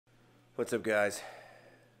What's up, guys?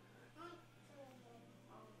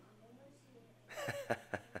 I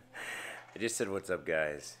just said what's up,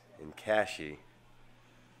 guys, and Kashi,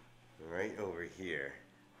 right over here,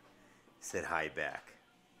 said hi back,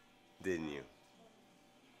 didn't you?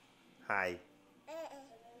 Hi.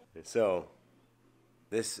 And so,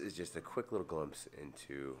 this is just a quick little glimpse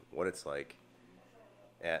into what it's like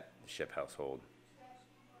at the Shep household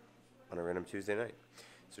on a random Tuesday night.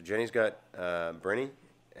 So Jenny's got Brenny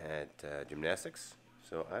at gymnastics,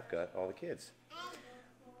 so I've got all the kids.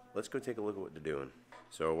 Let's go take a look at what they're doing.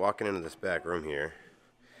 So we're walking into this back room here,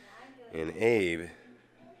 and Abe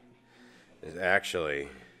is actually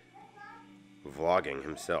vlogging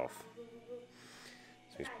himself.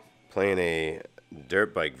 So he's playing a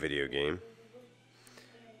dirt bike video game,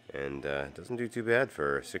 and doesn't do too bad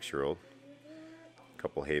for a 6-year-old. A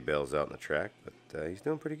couple hay bales out in the track, but he's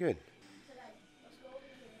doing pretty good.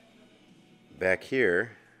 Back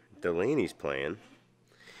here, Delaney's playing.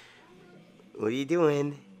 What are you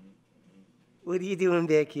doing? What are you doing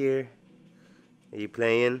back here? Are you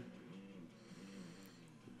playing?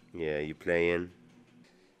 Yeah, you playing?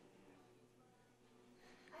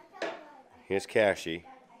 Here's Kashi.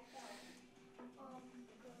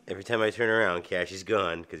 Every time I turn around, Kashi's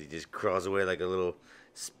gone because he just crawls away like a little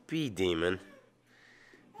speed demon.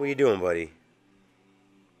 What are you doing, buddy?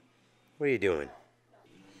 What are you doing?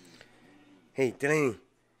 Hey, Delaney.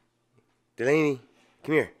 Delaney,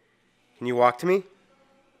 come here. Can you walk to me?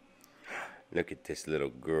 Look at this little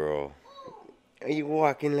girl. Are you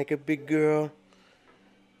walking like a big girl?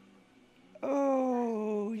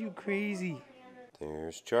 Oh, you crazy.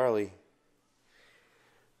 There's Charlie.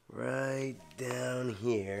 Right down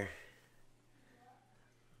here.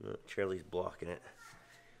 Oh, Charlie's blocking it.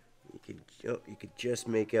 You could just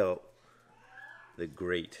make out the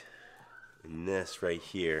grate. And this right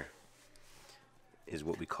here is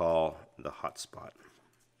what we call the hot spot.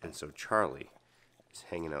 And so Charlie is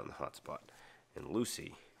hanging out in the hot spot. And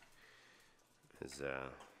Lucy is,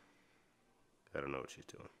 I don't know what she's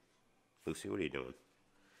doing. Lucy, what are you doing?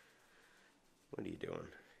 What are you doing?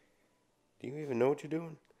 Do you even know what you're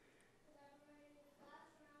doing?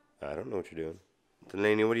 I don't know what you're doing.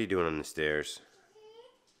 Delaney, what are you doing on the stairs?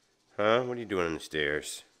 Huh? What are you doing on the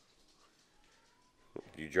stairs?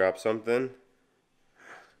 Did you drop something?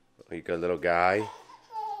 Oh, you got a little guy?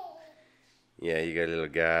 Yeah, you got a little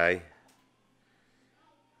guy.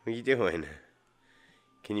 What are you doing?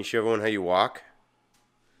 Can you show everyone how you walk?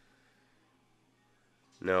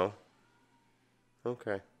 No?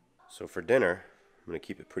 Okay. So for dinner, I'm going to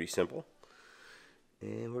keep it pretty simple.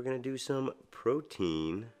 And we're going to do some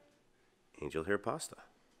protein angel hair pasta.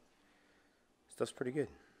 Stuff's pretty good.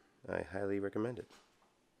 I highly recommend it.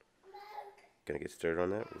 Gonna get started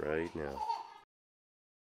on that right now.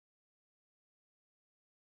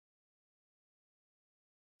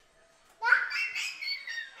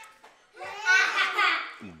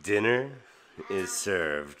 Dinner is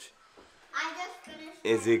served. I just finished.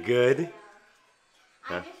 Is it good?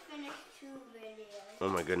 I just finished 2 videos. Oh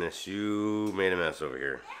my goodness, you made a mess over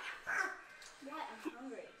here. What? I'm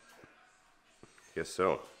hungry. Guess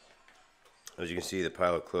so. As you can see, the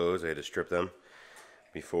pile of clothes, I had to strip them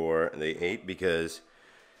before they ate because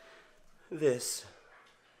this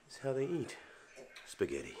is how they eat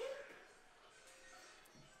spaghetti.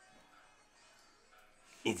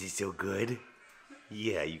 Is it so good?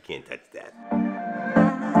 Yeah, you can't touch that.